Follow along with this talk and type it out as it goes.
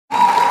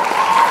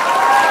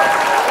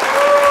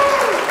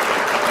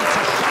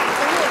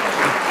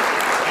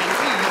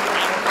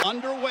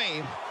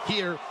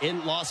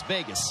in Las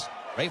Vegas.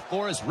 Ray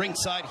Flores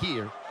ringside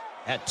here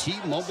at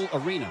T-Mobile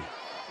Arena.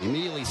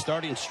 Immediately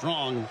starting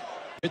strong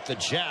with the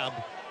jab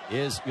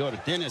is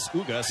Dennis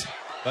Ugas,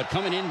 but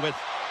coming in with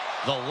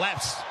the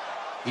lefts,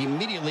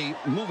 immediately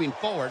moving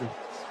forward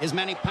is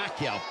Manny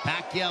Pacquiao.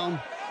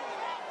 Pacquiao,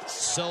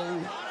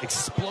 so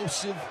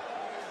explosive,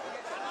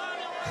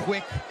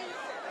 quick,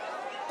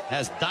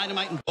 has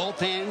dynamite in both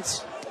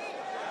hands.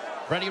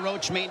 Freddie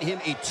Roach made him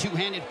a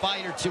two-handed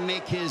fighter to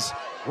make his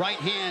right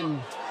hand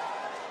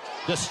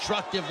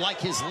destructive like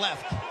his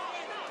left.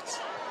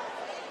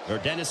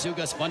 Dennis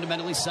Ugas,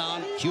 fundamentally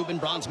sound, Cuban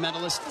bronze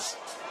medalist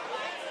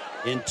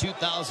in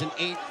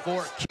 2008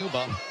 for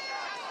Cuba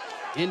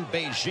in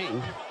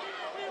Beijing.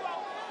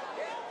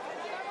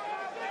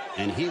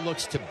 And he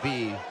looks to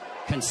be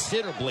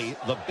considerably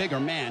the bigger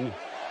man.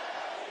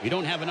 We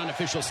don't have an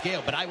unofficial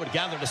scale, but I would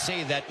gather to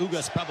say that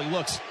Ugas probably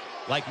looks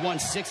like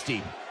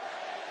 160.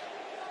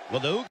 Well,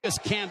 the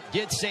Ugas camp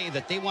did say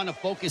that they want to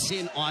focus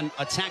in on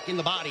attacking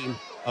the body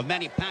of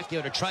Manny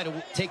Pacquiao to try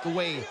to take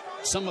away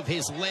some of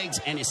his legs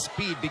and his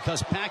speed,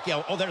 because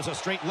Pacquiao, oh, there's a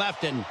straight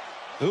left, and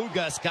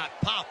Ugas got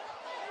popped,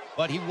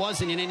 but he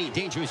wasn't in any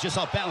danger. He was just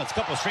off balance.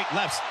 Couple of straight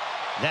lefts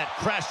that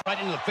crashed right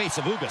into the face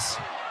of Ugas.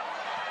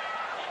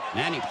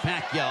 Manny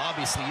Pacquiao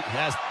obviously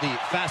has the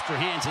faster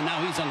hands, and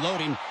now he's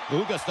unloading.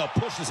 Ugas, though,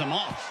 pushes him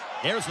off.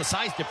 There's the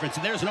size difference,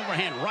 and there's an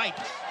overhand right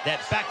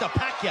that backed up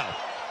Pacquiao.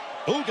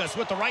 Ugas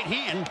with the right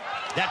hand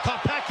that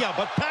caught Pacquiao,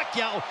 but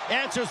Pacquiao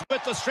answers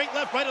with the straight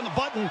left right on the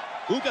button.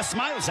 Ugas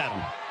smiles at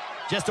him.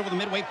 Just over the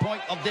midway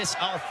point of this,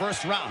 our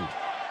first round.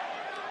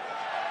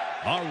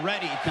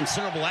 Already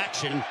considerable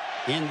action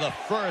in the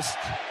first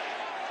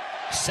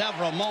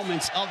several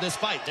moments of this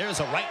fight. There's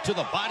a right to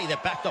the body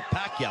that backed up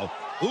Pacquiao.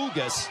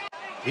 Ugas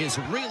is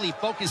really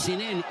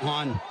focusing in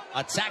on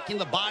attacking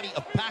the body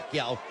of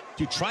Pacquiao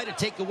to try to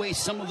take away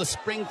some of the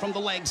spring from the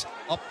legs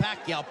of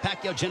Pacquiao.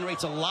 Pacquiao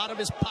generates a lot of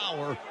his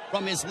power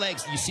from his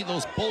legs. You see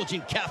those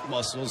bulging calf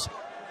muscles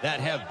that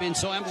have been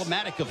so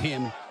emblematic of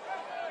him.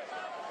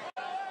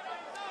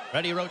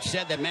 Freddie Roach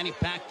said that Manny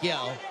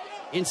Pacquiao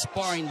in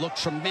sparring looked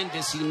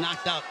tremendous. He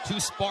knocked out 2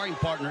 sparring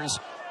partners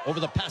over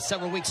the past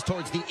several weeks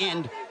towards the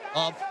end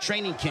of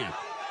training camp.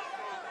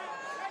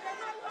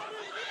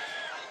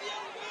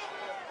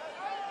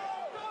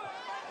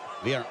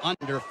 We are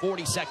under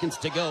 40 seconds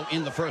to go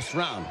in the first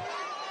round.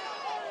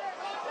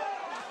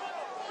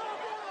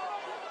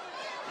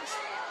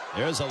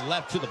 There's a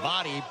left to the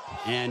body,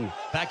 and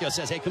Pacquiao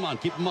says, hey, come on,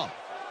 keep him up.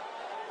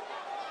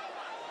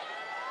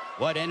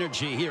 What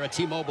energy here at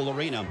T-Mobile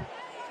Arena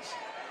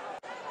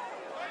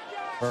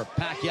for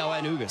Pacquiao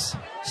and Ugas.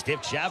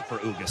 Stiff jab for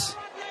Ugas.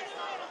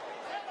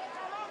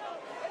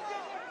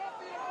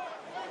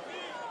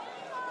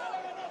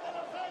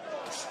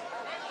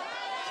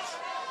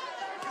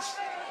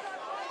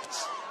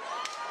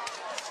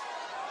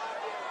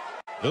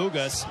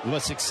 Ugas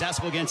was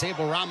successful against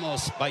Abel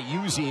Ramos by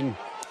using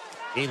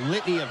a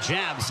litany of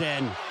jabs,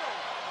 and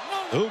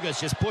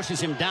Ugas just pushes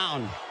him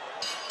down.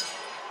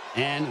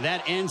 And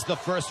that ends the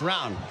first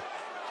round.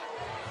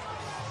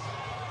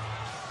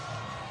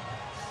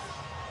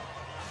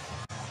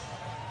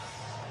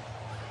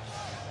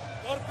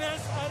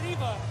 Corpes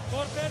arriba,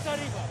 Corpes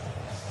arriba.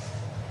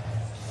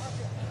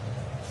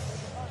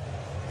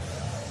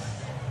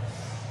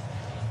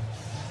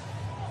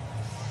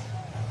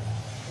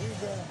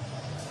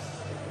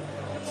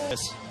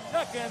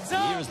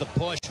 Here's the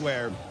push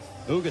where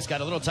Ugas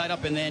got a little tied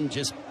up and then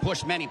just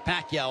pushed Manny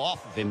Pacquiao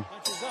off of him.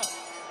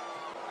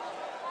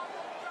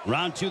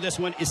 Round 2, this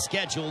one is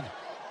scheduled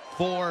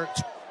for...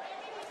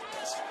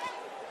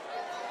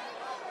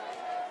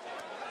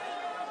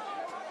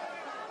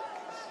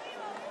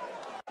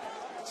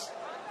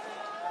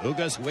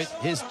 Ugas with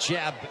his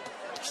jab.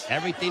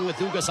 Everything with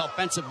Ugas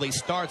offensively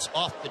starts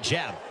off the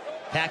jab.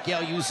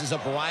 Pacquiao uses a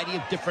variety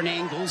of different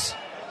angles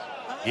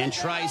and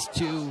tries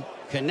to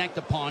connect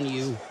upon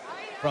you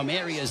from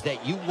areas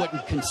that you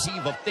wouldn't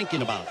conceive of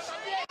thinking about.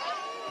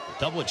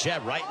 Double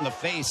jab right in the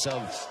face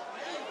of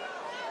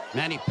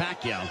Manny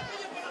Pacquiao.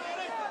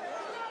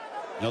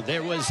 You know,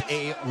 there was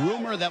a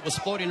rumor that was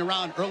floating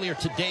around earlier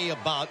today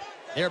about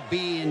there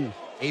being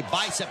a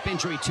bicep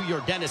injury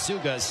to Dennis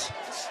Ugas.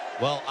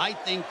 Well, I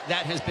think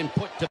that has been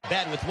put to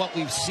bed with what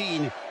we've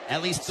seen,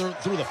 at least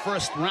through the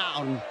first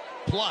round,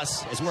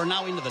 plus as we're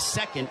now into the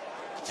second,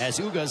 as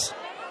Ugas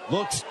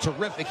looks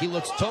terrific. He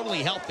looks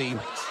totally healthy,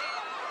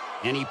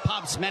 and he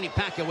pops Manny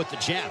Pacquiao with the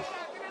jab.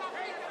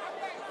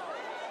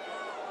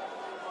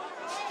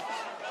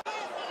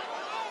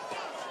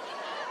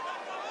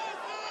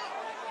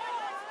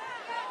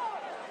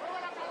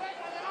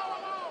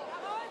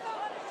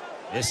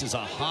 This is a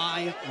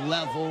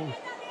high-level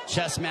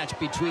chess match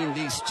between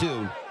these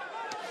two,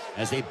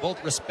 as they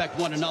both respect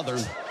one another.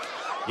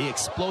 The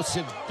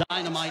explosive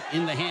dynamite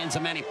in the hands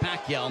of Manny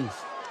Pacquiao,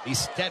 the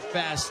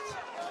steadfast,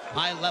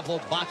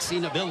 high-level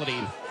boxing ability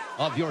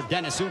of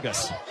Dennis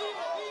Ugas.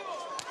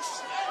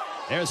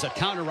 There's a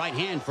counter right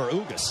hand for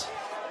Ugas.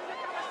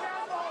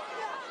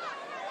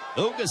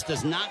 Ugas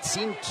does not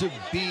seem to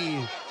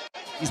be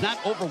He's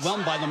not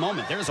overwhelmed by the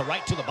moment. There's a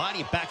right to the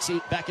body,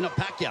 backing up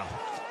Pacquiao.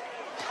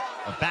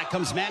 But back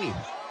comes Manny.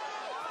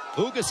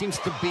 Ugas seems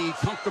to be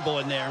comfortable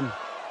in there,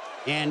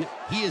 and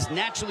he is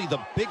naturally the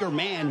bigger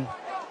man,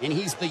 and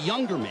he's the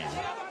younger man.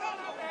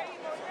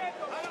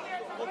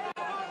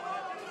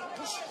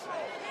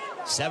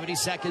 70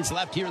 seconds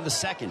left here in the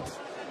second.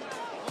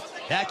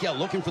 Pacquiao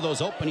looking for those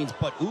openings,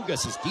 but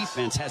Ugas'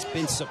 defense has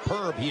been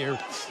superb here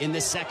in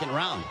this second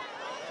round.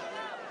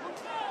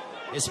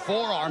 His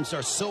forearms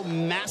are so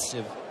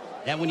massive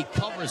that when he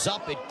covers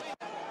up, it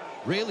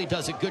really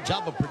does a good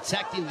job of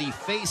protecting the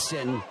face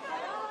and,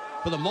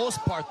 for the most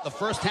part, the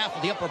first half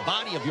of the upper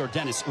body of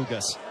Yordenis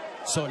Ugas.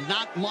 So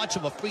not much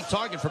of a free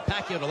target for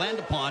Pacquiao to land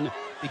upon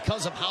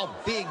because of how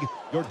big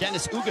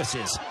Yordenis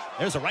Ugas is.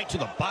 There's a right to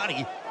the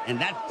body, and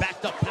that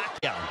backed up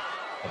Pacquiao.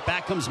 But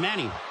back comes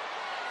Manny.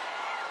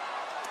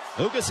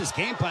 Ugas'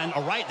 game plan,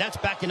 all right, that's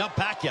backing up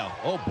Pacquiao.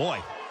 Oh, boy.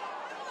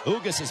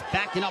 Ugas is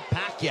backing up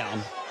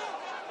Pacquiao.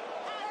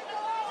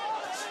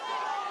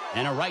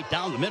 And a right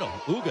down the middle.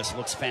 Ugas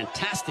looks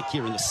fantastic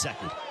here in the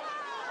second.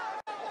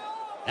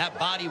 That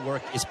body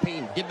work is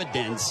paying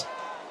dividends.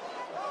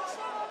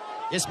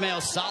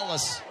 Ismael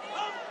Salas,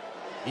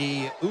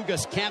 the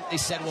Ugas camp, they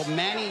said, well,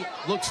 Manny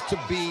looks to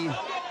be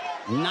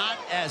not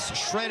as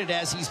shredded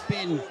as he's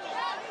been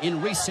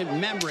in recent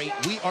memory.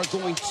 We are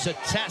going to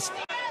test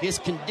his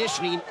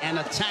conditioning and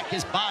attack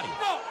his body.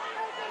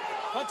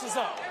 Punches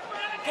up.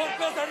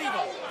 Golpes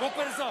arriba.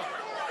 Golpes up.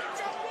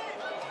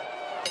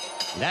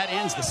 That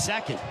ends the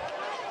second.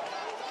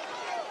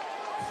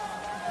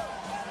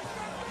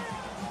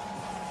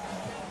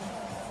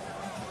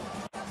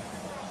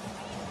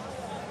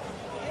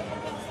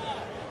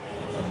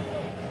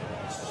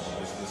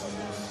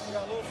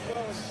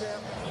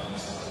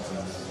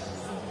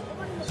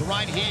 The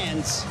right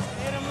hands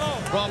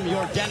from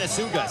Yordenis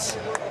Ugas.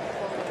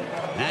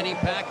 Manny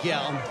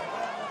Pacquiao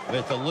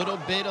with a little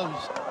bit of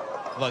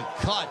a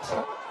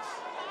cut,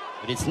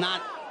 but it's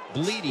not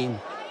bleeding.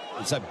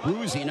 It's a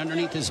bruising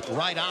underneath his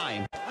right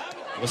eye.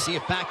 We'll see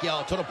if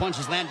Pacquiao, total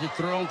punches landed,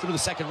 thrown through the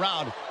second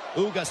round.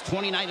 Ugas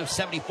 29 of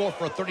 74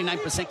 for a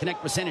 39%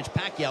 connect percentage.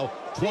 Pacquiao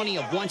 20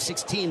 of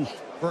 116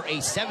 for a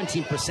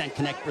 17%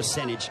 connect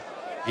percentage.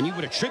 And you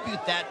would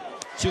attribute that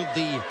to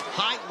the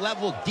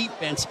high-level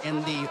defense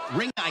and the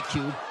ring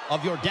IQ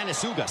of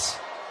Yordenis Ugas.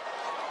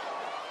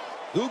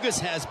 Ugas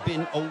has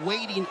been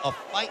awaiting a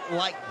fight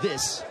like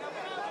this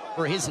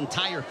for his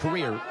entire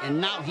career, and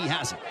now he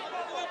has it.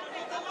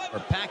 For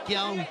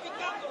Pacquiao,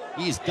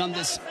 he's done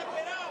this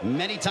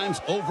many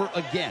times over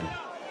again.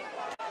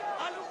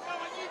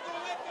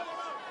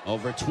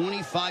 Over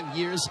 25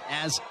 years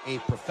as a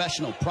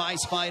professional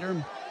prize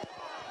fighter.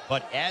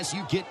 But as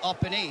you get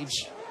up in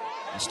age,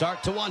 you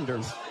start to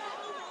wonder,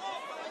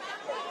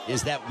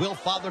 is that will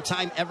Father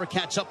Time ever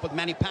catch up with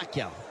Manny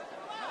Pacquiao?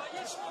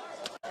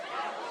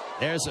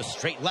 There's a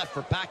straight left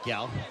for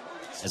Pacquiao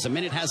as a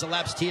minute has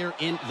elapsed here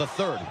in the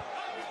third.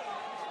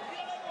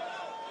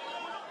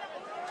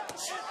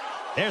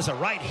 There's a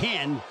right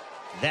hand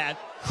that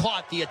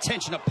caught the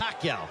attention of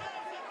Pacquiao.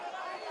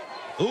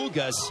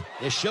 Ugas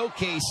is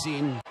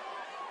showcasing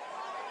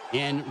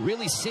and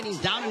really sitting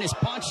down in his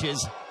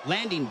punches,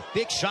 landing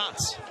big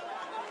shots.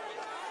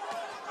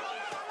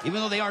 Even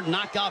though they are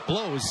knockout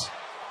blows,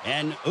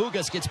 and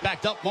Ugas gets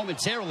backed up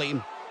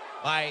momentarily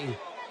by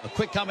a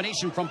quick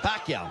combination from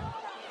Pacquiao.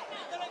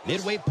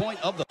 Midway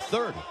point of the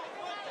third.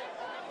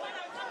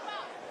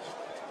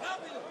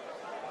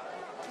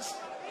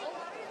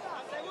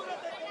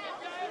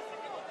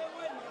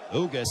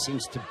 Ugas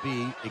seems to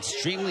be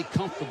extremely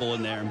comfortable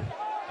in there,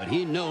 but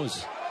he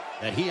knows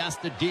that he has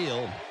to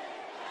deal.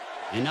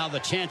 And now the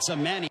chants of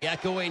Manny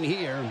echoing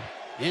here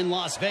in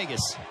Las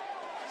Vegas.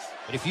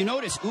 But if you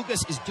notice,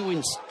 Ugas is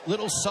doing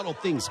little subtle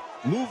things,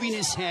 moving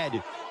his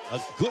head,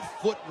 a good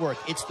footwork.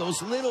 It's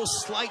those little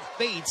slight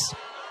feints,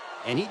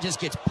 and he just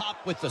gets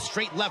popped with the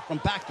straight left from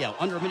Pacquiao.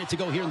 Under a minute to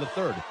go here in the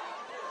third.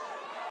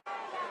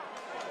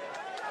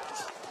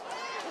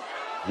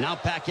 Now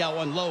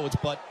Pacquiao unloads,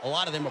 but a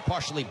lot of them are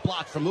partially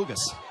blocked from Ugas.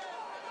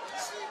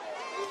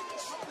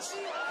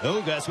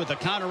 Ugas with a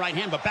counter right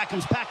hand, but back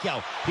comes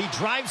Pacquiao. He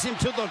drives him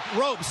to the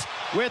ropes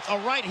with a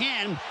right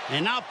hand,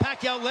 and now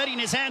Pacquiao letting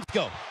his hands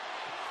go.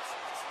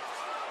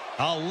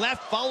 A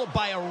left followed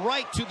by a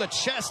right to the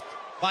chest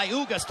by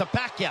Ugas to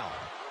Pacquiao.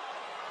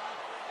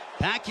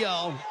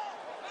 Pacquiao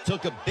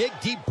took a big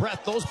deep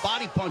breath. Those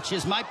body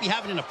punches might be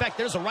having an effect.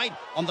 There's a right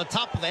on the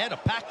top of the head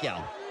of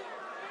Pacquiao.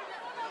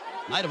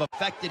 Might have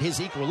affected his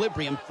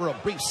equilibrium for a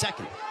brief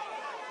second.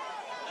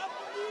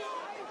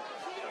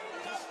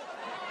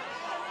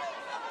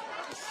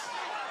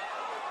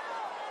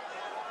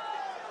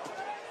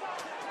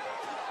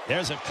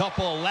 There's a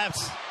couple of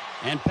lefts,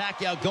 and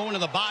Pacquiao going to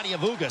the body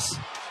of Ugas.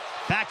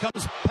 Back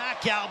comes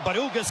Pacquiao, but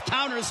Ugas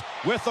counters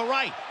with the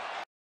right.